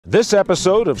This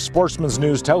episode of Sportsman's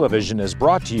News Television is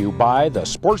brought to you by the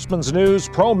Sportsman's News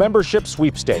Pro Membership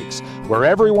Sweepstakes, where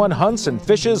everyone hunts and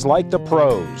fishes like the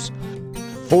pros.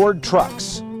 Ford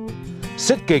Trucks,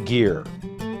 Sitka Gear,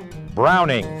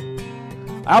 Browning,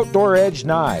 Outdoor Edge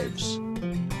Knives,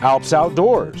 Alps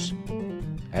Outdoors,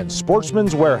 and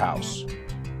Sportsman's Warehouse.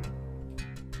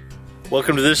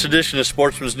 Welcome to this edition of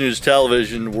Sportsman's News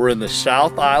Television. We're in the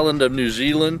South Island of New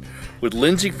Zealand with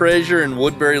Lindsay Fraser and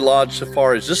Woodbury Lodge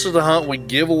Safaris. This is the hunt we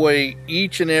give away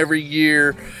each and every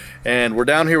year, and we're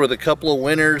down here with a couple of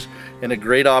winners and a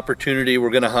great opportunity. We're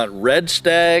going to hunt red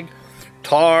stag,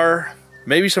 tahr,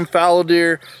 maybe some fallow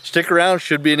deer. Stick around,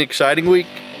 should be an exciting week.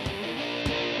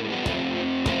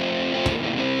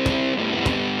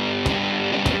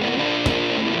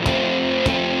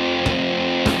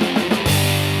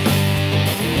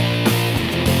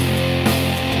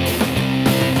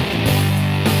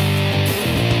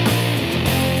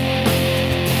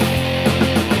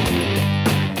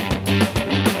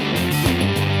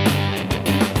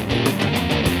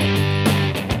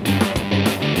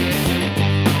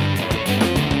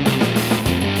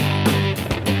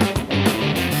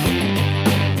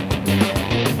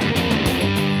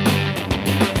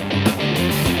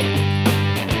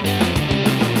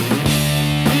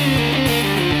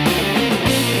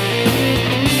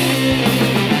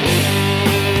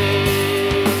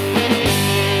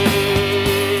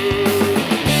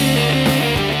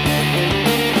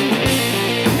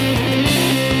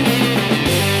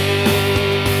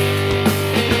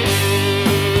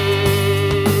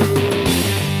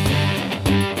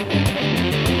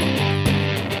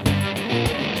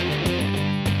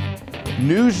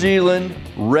 New Zealand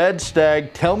red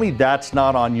stag, tell me that's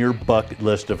not on your bucket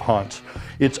list of hunts.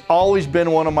 It's always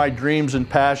been one of my dreams and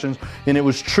passions, and it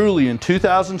was truly in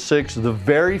 2006 the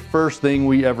very first thing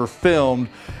we ever filmed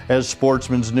as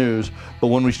Sportsman's News. But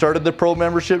when we started the pro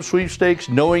membership sweepstakes,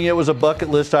 knowing it was a bucket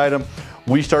list item,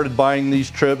 we started buying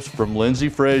these trips from Lindsay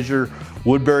Fraser,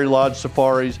 Woodbury Lodge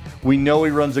Safaris. We know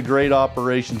he runs a great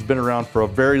operation, it's been around for a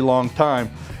very long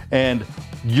time, and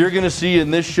you're going to see in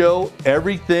this show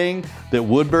everything that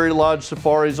Woodbury Lodge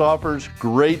Safaris offers,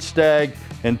 great stag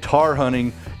and tahr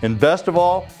hunting. And best of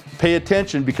all, pay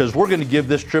attention because we're going to give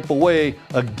this trip away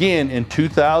again in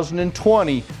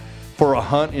 2020 for a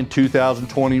hunt in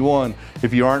 2021.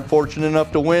 If you aren't fortunate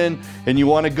enough to win and you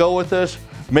want to go with us,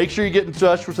 make sure you get in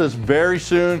touch with us very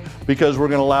soon because we're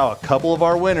going to allow a couple of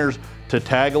our winners to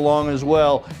tag along as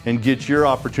well and get your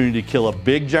opportunity to kill a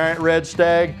big giant red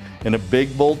stag and a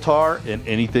big bull tahr and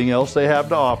anything else they have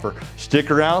to offer.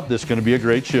 Stick around, this is going to be a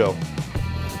great show.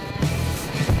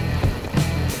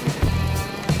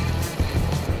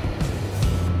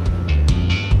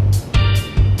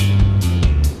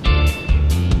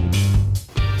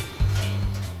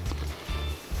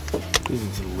 This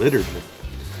is littered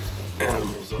with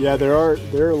animals. Yeah, there are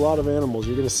a lot of animals.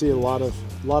 You're going to see a lot of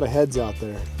heads out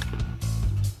there.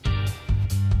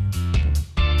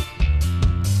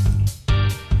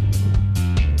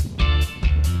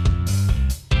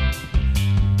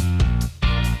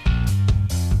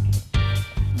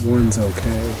 One's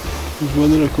okay. There's one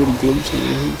that I caught a glimpse of. I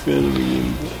haven't found him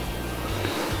again.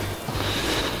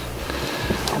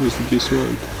 Where's the best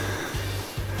one?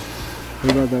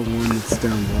 What about that one that's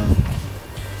down below?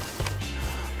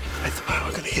 At the moment,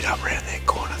 we're going to head up around that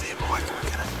corner there, Mike. We're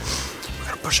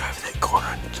going to push over that corner,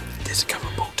 and there's a couple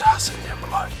of bull tahr sitting down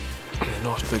below. And they're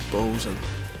nice big bulls, and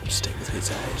stick with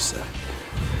heads of age, so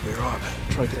we're right.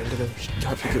 Try to get into them,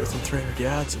 hopefully get within 300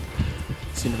 yards and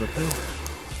send them a bill.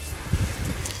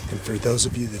 And for those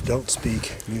of you that don't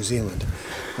speak New Zealand,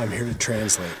 I'm here to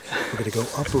translate. We're going to go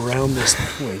up around this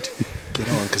point, get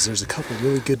on, because there's a couple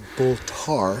really good bull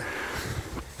tahr,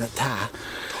 not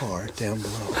tahr, down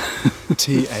below.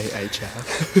 T-A-H-R.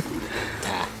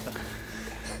 Tahr.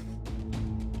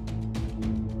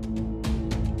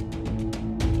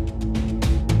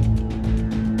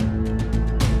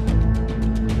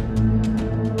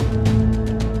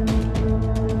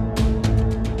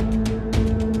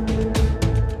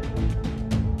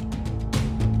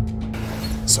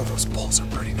 So those bulls are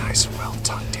pretty nice and well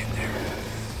tucked in there.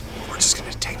 We're just going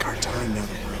to take our time now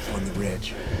that we're up on the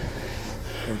ridge.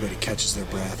 Everybody catches their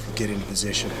breath. We'll get into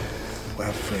position. We'll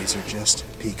have Fraser just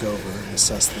peek over and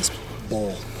assess this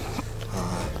bull.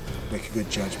 Make a good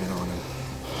judgment on him.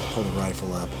 Pull the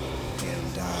rifle up,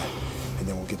 and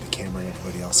then we'll get the camera and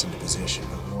everybody else into position.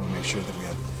 But we want to make sure that we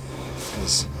have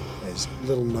as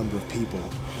little number of people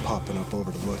popping up over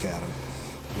to look at him.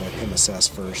 We'll let him assess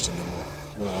first, and then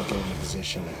we'll all get into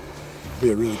position. It'll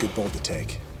be a really good bull to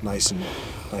take. Nice and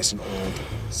old,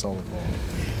 solid bull.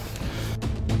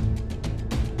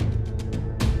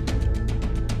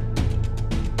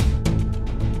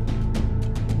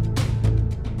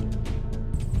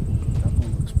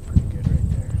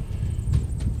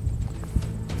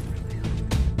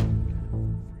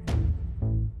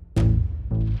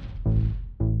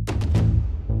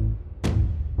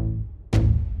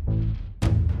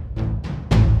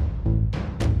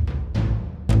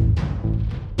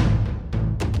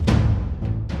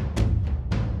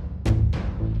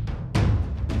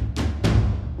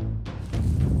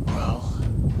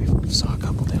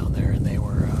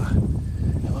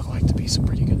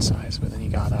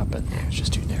 Todd up, and it was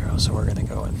just too narrow. So we're gonna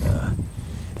go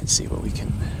and see what we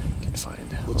can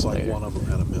find. Looks like later. one of them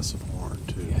had a missing horn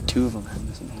too. Yeah, 2 of them had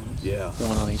missing horns. Yeah.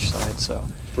 One on each side. So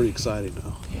It's pretty exciting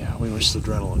though. yeah, we were. Just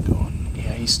adrenaline going.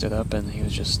 Yeah, he stood up and he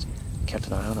was just kept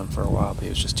an eye on him for a while, but he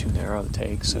was just too narrow to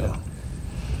take. So Yeah.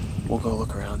 we'll go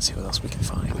look around and see what else we can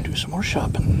find. Do some more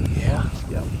shopping. Yeah,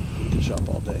 Yeah. We can shop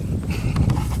all day.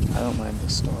 I don't mind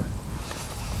this store.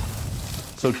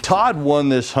 So Todd won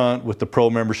this hunt with the Pro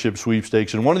Membership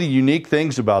Sweepstakes, and one of the unique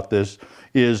things about this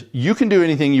is you can do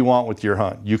anything you want with your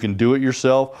hunt. You can do it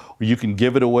yourself, or you can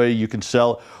give it away, you can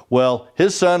sell it. Well,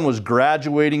 his son was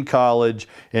graduating college,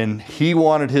 and he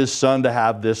wanted his son to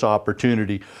have this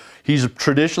opportunity. He's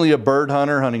traditionally a bird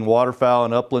hunter, hunting waterfowl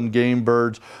and upland game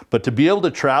birds, but to be able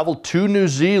to travel to New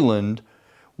Zealand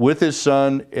with his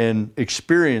son and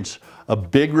experience a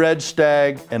big red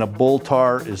stag and a bull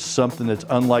tahr is something that's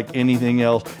unlike anything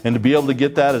else. And to be able to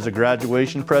get that as a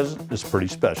graduation present is pretty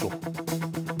special.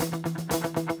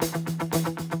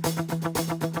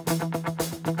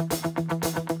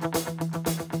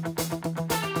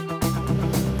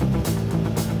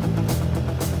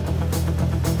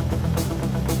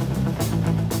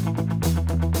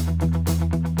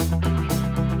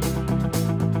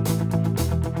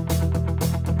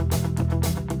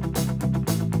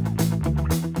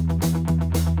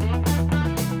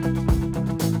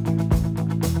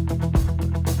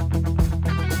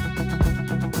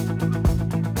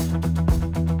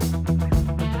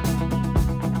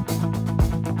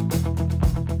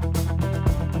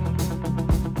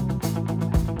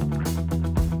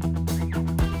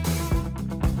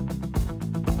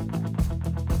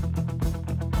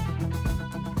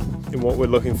 And what we're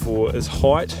looking for is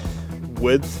height,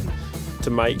 width to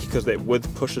make, because that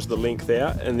width pushes the length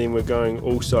out, and then we're going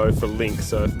also for length.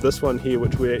 So this one here,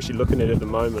 which we're actually looking at the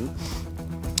moment,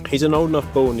 he's an old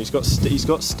enough bull and he's got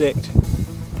stacked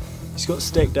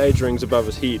age rings above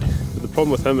his head. But the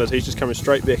problem with him is he's just coming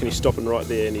straight back and he's stopping right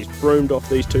there, and he's broomed off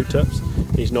these 2 tips.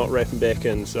 He's not wrapping back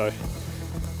in, so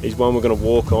he's one we're going to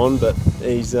walk on, but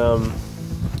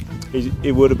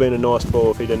it would have been a nice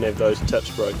bull if he didn't have those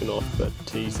tips broken off, but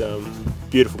he's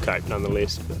beautiful cape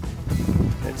nonetheless, but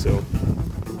that's all.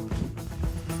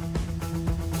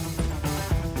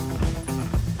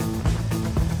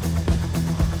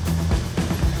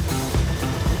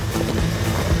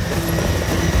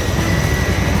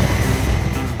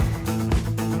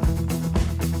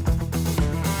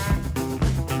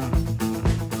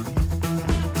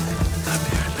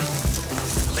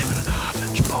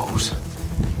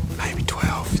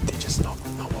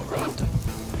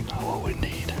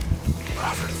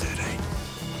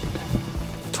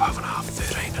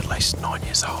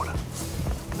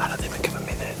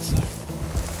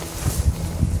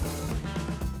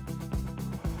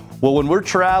 Well, when we're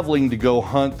traveling to go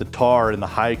hunt the tahr in the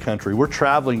high country, we're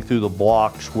traveling through the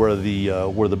blocks where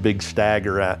the big stag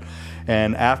are at.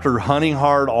 And after hunting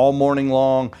hard all morning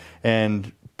long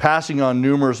and passing on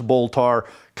numerous bull tahr,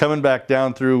 coming back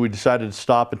down through, we decided to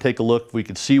stop and take a look if we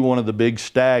could see one of the big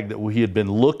stag that we had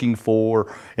been looking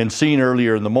for and seen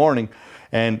earlier in the morning.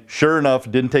 And sure enough,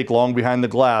 it didn't take long behind the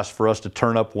glass for us to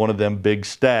turn up one of them big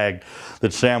stag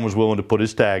that Sam was willing to put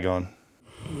his tag on.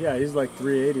 Yeah, he's like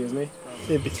 380, isn't he?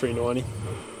 It'd be 390.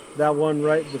 That one,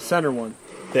 right, the center one.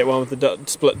 That one with the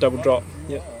split double drop.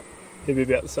 Yeah, he'd be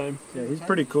about the same. Yeah, he's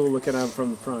pretty cool looking at him from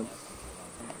the front.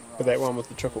 But that one with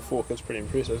the triple fork is pretty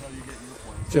impressive.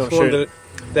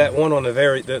 That one on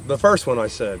the first one I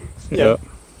said. Yeah.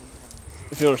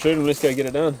 If you want to shoot him, let's go get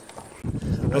it done.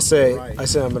 I say I'm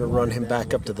going to run him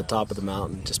back up to the top of the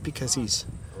mountain just because he's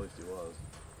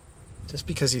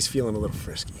feeling a little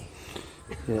frisky.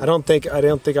 Yeah. I don't think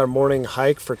our morning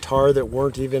hike for tahr that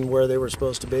weren't even where they were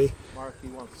supposed to be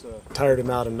tired him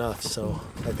out enough. So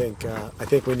I think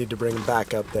we need to bring him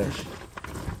back up there.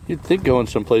 You'd think going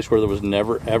someplace where there was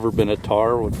never ever been a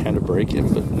tahr would kind of break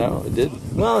him, but no, it didn't.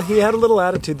 Well, he had a little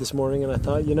attitude this morning, and I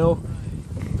thought,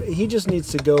 he just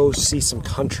needs to go see some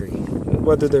country,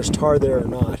 whether there's tahr there or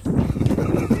not.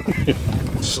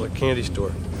 It's like a candy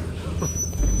store.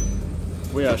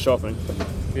 We are shopping.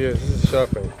 Yeah, this is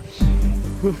shopping.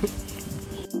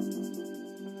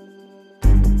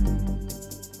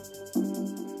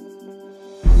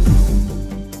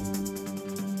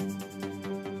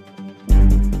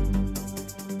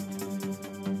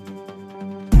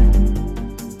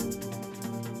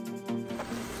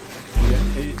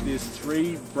 There's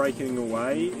 3 breaking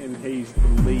away, and he's the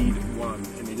lead one,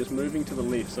 and they're just moving to the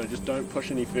left, so just don't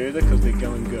push any further because they're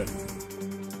going good.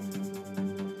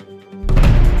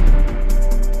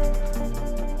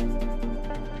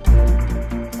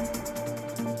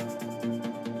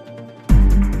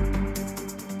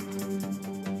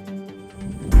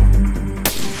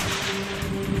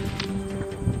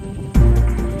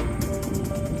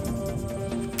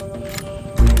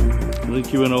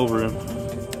 think you went over him.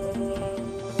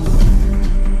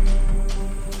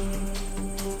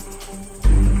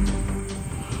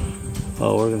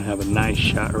 Oh, we're gonna have a nice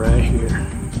shot right here.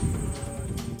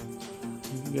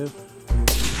 There you go.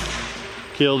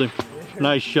 Killed him.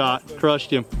 Nice shot. Crushed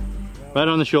him. Right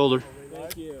on the shoulder.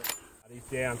 Thank you. He's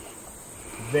down.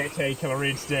 That's how you kill a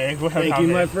red stag. Well Thank done, you,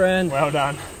 man. my friend. Well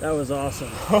done. That was awesome.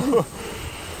 Oh,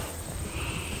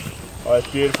 that's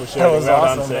beautiful shooting. That was well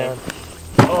awesome, done, Sam. man.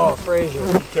 Oh, Fraser.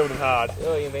 You killed him hard.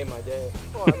 Oh, you made my day.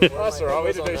 That's alright,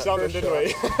 we did do something, didn't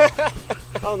we?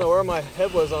 I don't know where my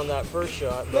head was on that first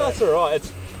shot. No, that's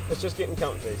alright. It's just getting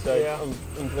comfy. So Yeah.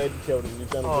 I'm glad you killed him. You've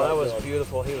done a Oh, great that was job.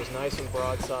 beautiful. He was nice and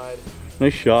broadside.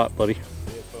 Nice shot, buddy.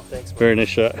 Thanks, man. Very nice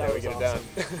shot. How do we get it done?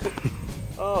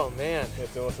 Oh, man.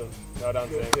 That's awesome. Well done,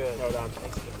 Good, Sam. good. Well done.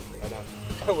 Well done.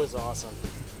 That was awesome.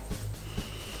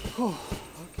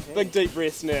 Big deep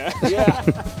breaths now. Yeah.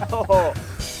 Oh.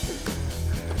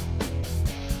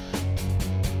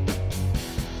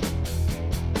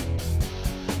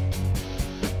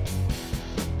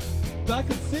 I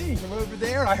could see from over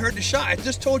there. I heard the shot. I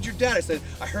just told your dad. I said,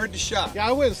 I heard the shot. Yeah,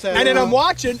 I wouldn't say. And then I'm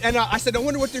watching, and I said, I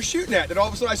wonder what they're shooting at. And all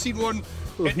of a sudden, I seen one.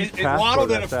 It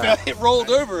waddled and it rolled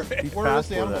over. Where was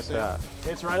the animal at?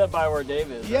 It's right up by where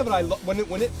Dave is. Yeah, but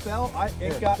when it fell,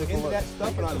 it got into that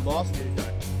stuff, and I lost it.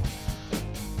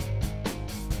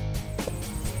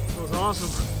 That was awesome.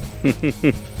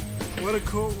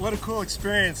 What a cool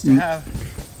experience to have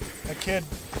a kid,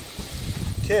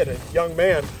 a young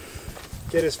man,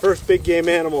 get his first big game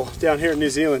animal down here in New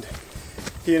Zealand.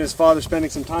 He and his father spending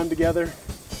some time together.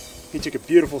 He took a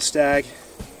beautiful stag.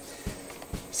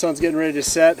 Sun's getting ready to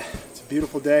set. It's a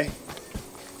beautiful day.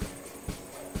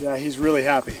 Yeah, he's really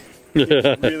happy. He's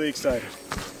really excited.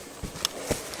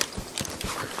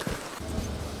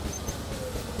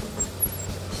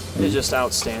 It's just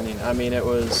outstanding. I mean, it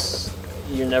was,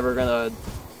 you're never gonna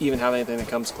even have anything that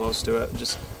comes close to it.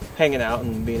 Just hanging out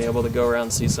and being able to go around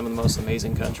and see some of the most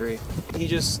amazing country. He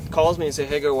just calls me and says,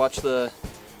 hey, go watch the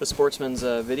Sportsman's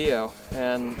video.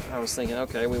 And I was thinking,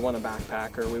 okay, we want a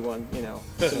backpack or we want, you know,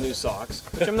 some new socks,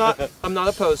 which I'm not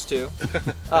opposed to.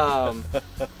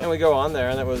 And we go on there,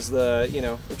 and it was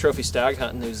the trophy stag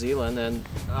hunt in New Zealand. And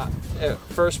at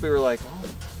first we were like, oh,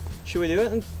 should we do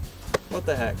it? And what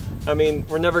the heck? I mean,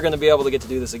 we're never going to be able to get to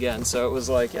do this again. So it was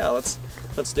like, yeah, let's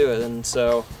do it. And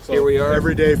so here we are.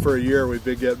 Every day for a year, we've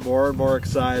been getting more and more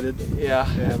excited.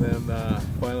 Yeah. And then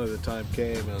finally the time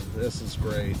came, and this is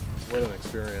great. What an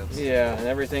experience. Yeah, and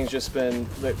everything's just been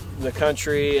the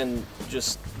country and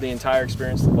just the entire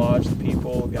experience, the lodge, the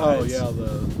people, guys. Oh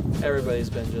yeah, everybody's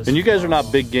been just. And you guys are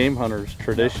not big game hunters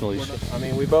traditionally. No, I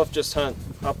mean, we both just hunt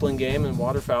upland game and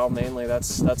waterfowl mainly.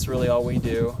 That's really all we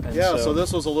do. And yeah, so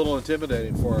this was a little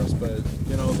intimidating for us, but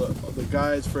you know the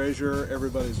guys, Fraser,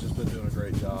 everybody's just been doing a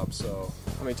great job. So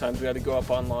how many times we had to go up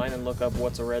online and look up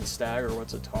what's a red stag or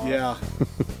what's a tahr? Yeah.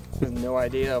 With no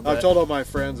idea. But I've told all my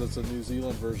friends it's a New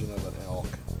Zealand version of an elk,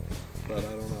 but I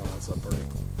don't know. It's a pretty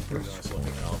nice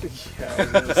looking elk. Yeah, I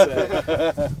was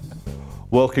gonna say.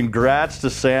 Well, congrats to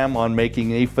Sam on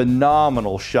making a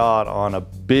phenomenal shot on a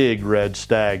big red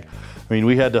stag. I mean,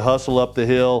 we had to hustle up the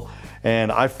hill,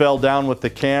 and I fell down with the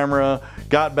camera,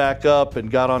 got back up and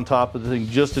got on top of the thing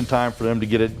just in time for them to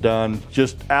get it done.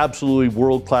 Just absolutely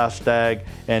world-class stag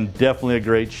and definitely a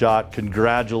great shot.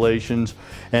 Congratulations.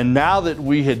 And now that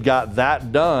we had got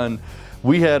that done,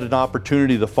 we had an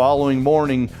opportunity the following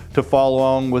morning to follow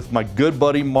along with my good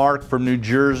buddy Mark from New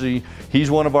Jersey.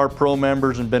 He's one of our pro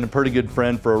members and been a pretty good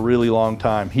friend for a really long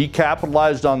time. He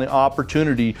capitalized on the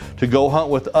opportunity to go hunt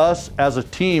with us as a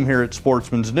team here at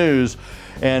Sportsman's News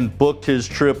and booked his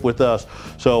trip with us.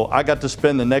 So I got to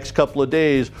spend the next couple of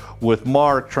days with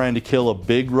Mark trying to kill a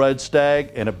big red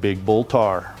stag and a big bull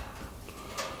tahr.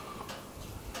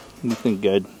 You think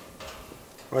good?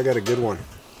 I got a good one.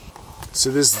 So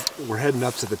we're heading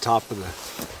up to the top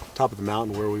of the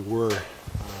mountain where we were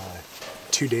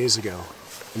 2 days ago,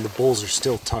 and the bulls are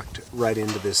still tucked right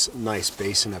into this nice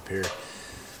basin up here.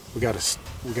 It's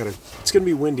gonna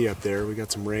be windy up there. We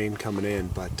got some rain coming in,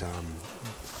 but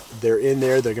they're in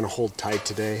there. They're gonna hold tight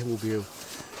today.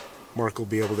 Mark will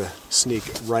be able to sneak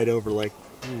right over, like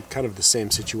kind of the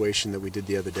same situation that we did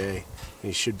the other day.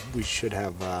 And we should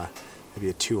have maybe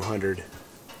a 200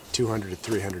 to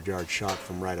 300 yard shot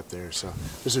from right up there. So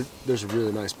there's a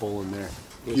really nice bull in there.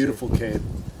 Beautiful cave.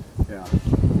 Yeah.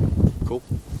 Cool.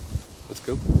 Let's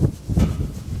go.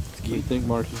 What do you think,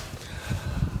 Marky?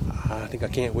 I think I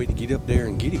can't wait to get up there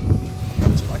and get him.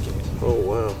 That's what I can. Oh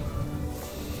wow.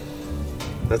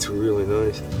 That's really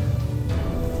nice.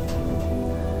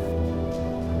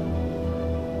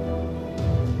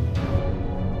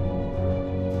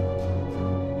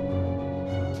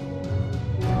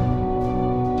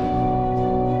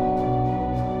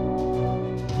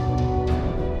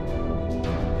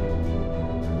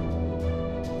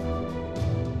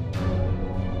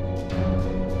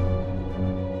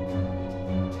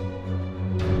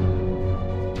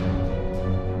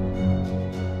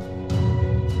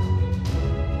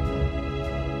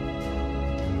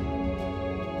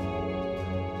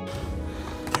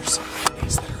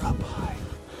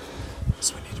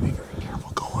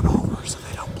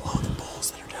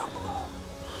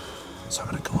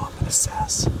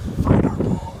 assess, find our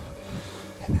bull,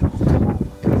 and then we'll come up.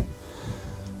 Okay?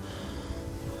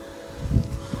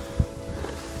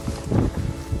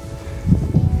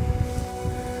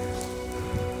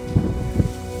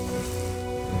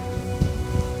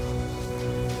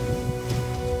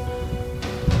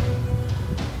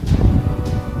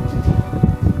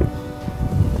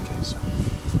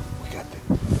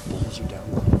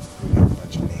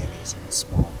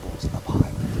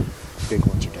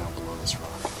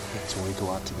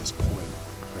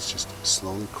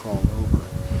 Slowly crawl over,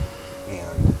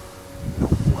 and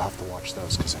we'll have to watch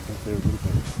those because I think they're a little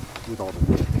bit, with all the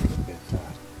wind, they're a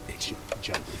bit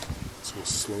jumpy. So we'll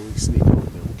slowly sneak over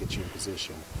there, we'll get you in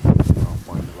position, and I'll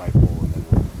find the right bull, and then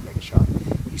we'll make a shot.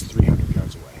 He's 300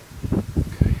 yards away.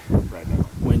 Okay. Right now.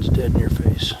 Wind's dead in your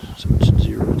face, so it's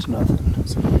 0, it's nothing.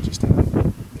 So you just have,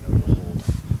 you'll hold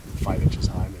 5 inches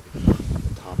high, maybe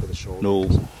the top of the shoulder. No.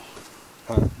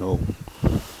 Huh? No.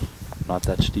 Not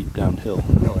that steep downhill.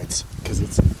 No, it's because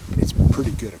it's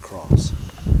pretty good across.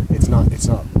 It's not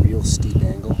real steep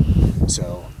angle.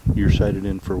 So you're sighted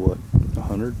in for what?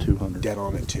 100, 200? Dead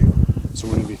on at 2. So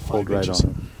we're gonna be 5 Hold inches.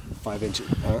 Right on him. 5 inches.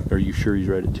 Are you sure he's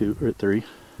right at 2 or at 3?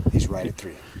 He's right at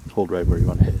 3. Hold right where you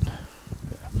want to hit.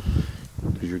 Yeah.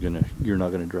 Because you're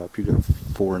not gonna drop. You got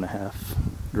 4.5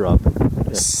 drop.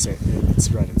 Yeah. It's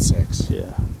right at 6.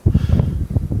 Yeah.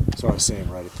 So I was saying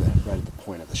right at the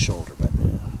point of the shoulder, but.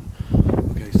 Yeah.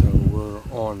 Okay, so we're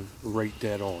on right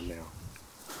dead on now.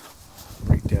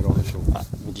 Right dead on the shoulder.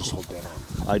 We'll just hold dead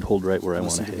on. I'd hold right where I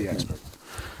want to Listen to hit. the expert.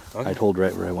 Okay. I'd hold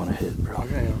right where I want to hit, bro.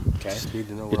 Okay. Okay. Need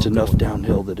to know where It's I'm enough going.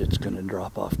 downhill that it's going to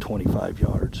drop off 25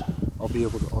 yards. I'll be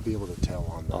able to tell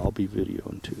on that. I'll be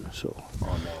videoing too. So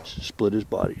on that. Split his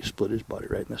body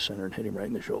right in the center and hit him right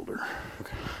in the shoulder.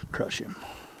 Okay. Crush him.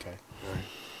 Okay. All right.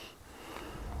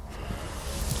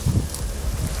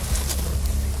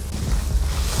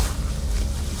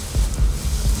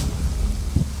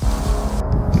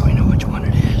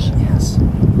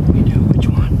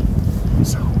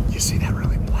 See that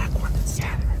really black one that's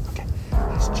there? Okay.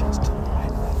 He's just to the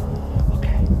right level.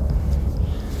 Okay.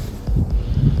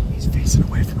 He's facing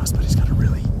away from us, but he's got a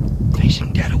really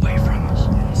facing dead away from us.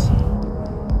 Yes.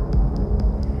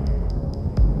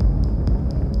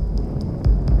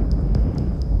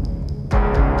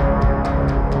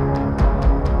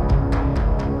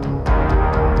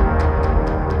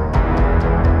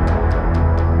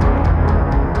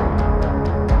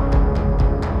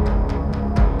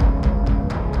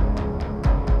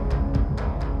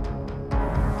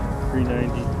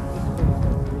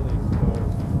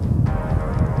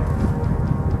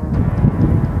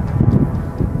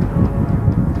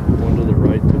 One to the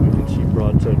right that we can see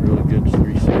broadside really good is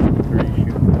 363,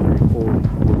 shooting 34.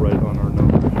 We're right on our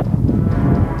number.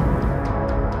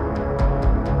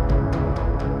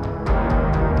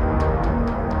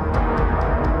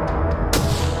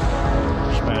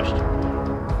 Smashed him.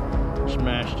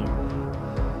 Smashed him.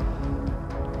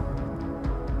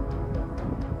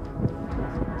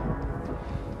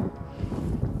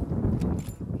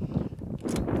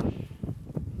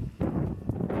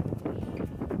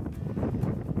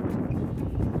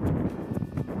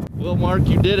 Well, Mark,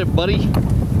 you did it, buddy.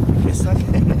 Yes, I did.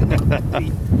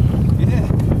 Yeah.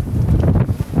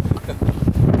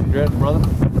 Congrats, brother.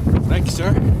 Thank you,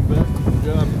 sir. Good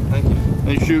job. Thank you.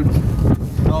 Nice shoot.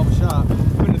 All the shot.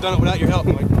 Couldn't have done it without your help,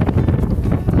 Mike.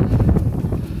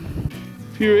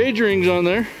 A few age rings on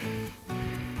there.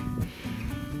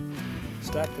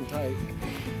 Stacked and tight.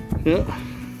 Yeah.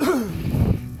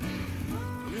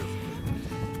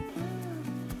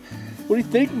 What do you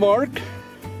think, Mark?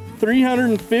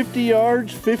 350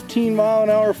 yards,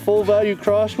 15-mile-an-hour full value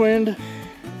crosswind.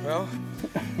 Well,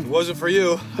 if it wasn't for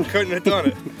you, I couldn't have done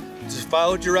it. Just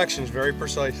follow directions very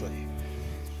precisely.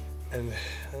 And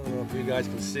I don't know if you guys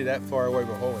can see that far away,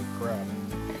 but holy crap.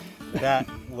 That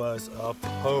was a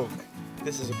poke.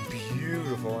 This is a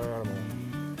beautiful animal.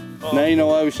 Oh, Now you know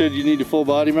why we said you need to full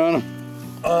body mount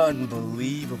him?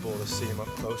 unbelievable to see him up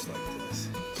close like this.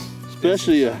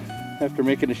 Especially after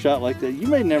making a shot like that. You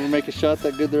may never make a shot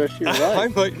that good the rest of your I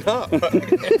life. might not.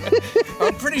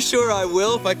 I'm pretty sure I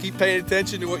will if I keep paying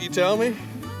attention to what you tell me.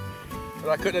 But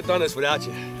I couldn't have done this without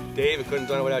you. Dave, I couldn't have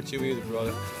done it without you either,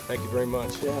 brother. Thank you very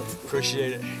much. Yeah.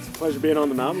 Appreciate it. It's a pleasure being on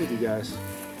the mountain with you guys.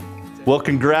 Well,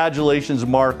 congratulations,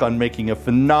 Mark, on making a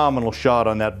phenomenal shot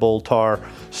on that bull tar.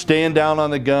 Staying down on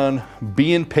the gun,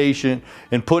 being patient,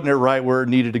 and putting it right where it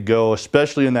needed to go,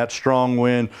 especially in that strong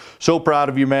wind. So proud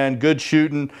of you, man. Good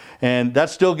shooting. And that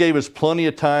still gave us plenty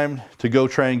of time to go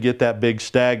try and get that big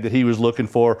stag that he was looking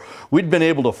for. We'd been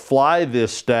able to fly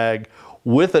this stag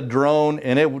with a drone,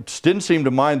 and it didn't seem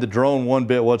to mind the drone one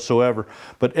bit whatsoever.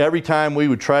 But every time we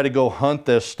would try to go hunt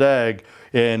this stag,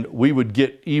 and we would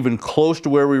get even close to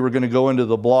where we were going to go into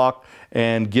the block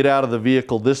and get out of the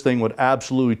vehicle, this thing would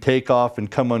absolutely take off and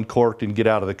come uncorked and get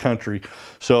out of the country.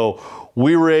 So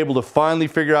we were able to finally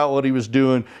figure out what he was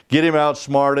doing, get him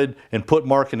outsmarted, and put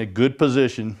Mark in a good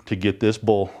position to get this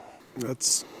bull.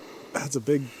 That's a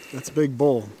big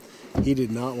bull. He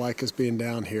did not like us being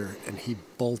down here, and he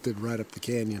bolted right up the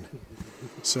canyon.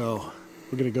 So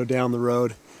we're going to go down the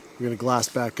road. We're going to glass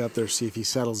back up there, see if he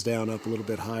settles down up a little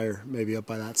bit higher, maybe up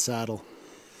by that saddle.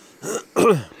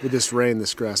 With this rain,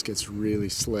 this grass gets really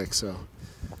slick, so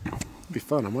it'll be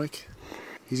fun. I'm like,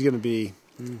 he's going to be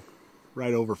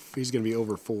he's going to be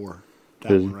over 4.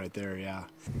 That one right there, yeah.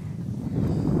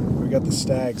 We got the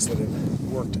stags that have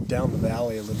worked down the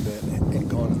valley a little bit and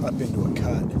gone up into a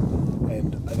cut.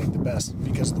 And I think the best,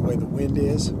 because of the way the wind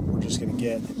is, we're just going to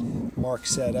get Mark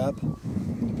set up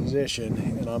into position,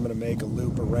 and I'm going to make a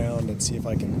loop around and see if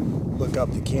I can look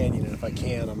up the canyon. And if I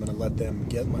can, I'm going to let them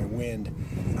get my wind,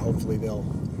 and hopefully they'll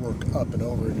work up and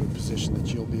over into a position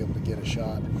that you'll be able to get a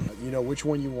shot. You know which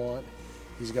one you want.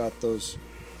 He's got those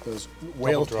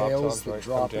whale tails that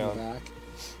drop in the back.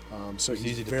 So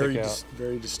he's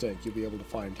very distinct. You'll be able to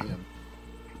find him.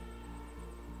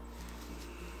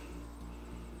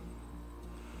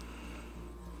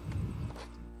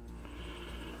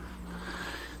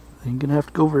 Ain't gonna have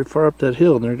to go very far up that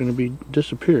hill, and they're gonna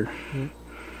disappear. Yeah.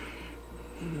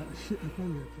 Is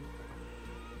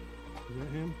that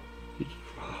him?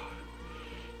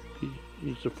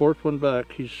 He's the 4th one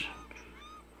back. He's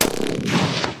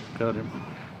got him.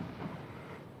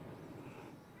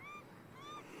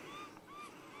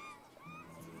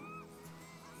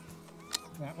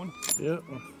 That one? Yeah.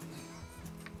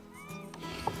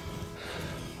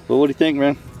 Well, what do you think,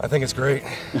 man? I think it's great.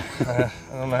 I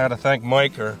don't know how to thank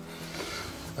Mike or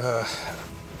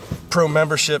pro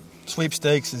membership.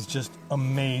 Sweepstakes is just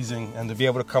amazing, and to be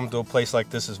able to come to a place like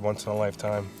this is once in a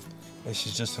lifetime. This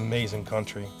is just amazing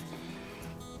country.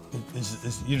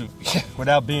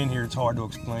 Without being here, it's hard to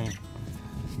explain.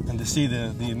 And to see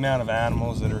the amount of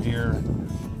animals that are here,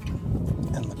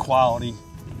 and the quality,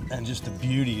 and just the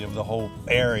beauty of the whole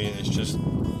area is just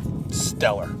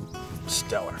stellar.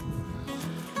 Stellar.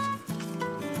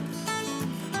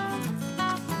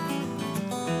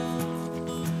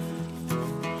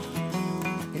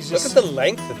 Look at the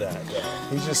length of that.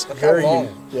 He's just very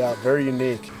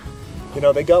unique. You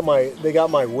know, they got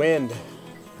my wind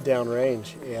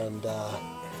downrange, and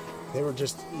they were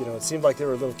just, you know, it seemed like they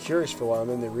were a little curious for a while, and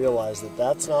then they realized that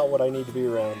that's not what I need to be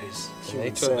around.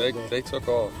 They took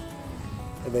off.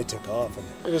 And they took off, and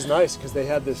it was nice because they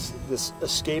had this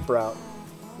escape route,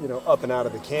 you know, up and out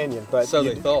of the canyon. But so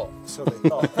they thought. So they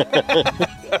thought.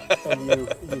 And you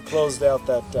closed out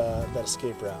that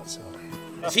escape route. So.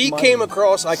 If he came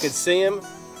across, I could see him,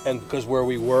 and because where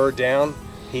we were down,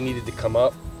 he needed to come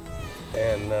up,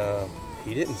 and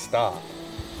he didn't stop.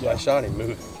 Yeah. I shot him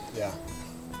moving. Yeah.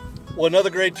 Well, another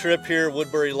great trip here at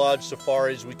Woodbury Lodge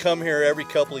Safaris. We come here every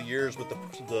couple of years with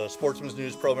the Sportsman's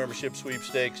News Pro Membership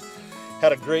Sweepstakes.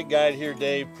 Had a great guide here,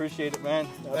 Dave. Appreciate it, man.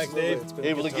 Thanks, Dave.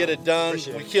 Able to get it done.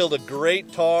 We killed a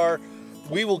great tahr.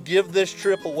 We will give this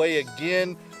trip away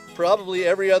again. Probably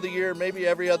every other year, maybe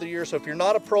every other year. So if you're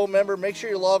not a pro member, make sure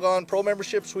you log on,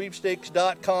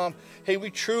 promembershipsweepstakes.com. Hey, we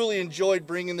truly enjoyed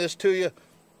bringing this to you.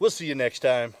 We'll see you next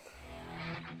time.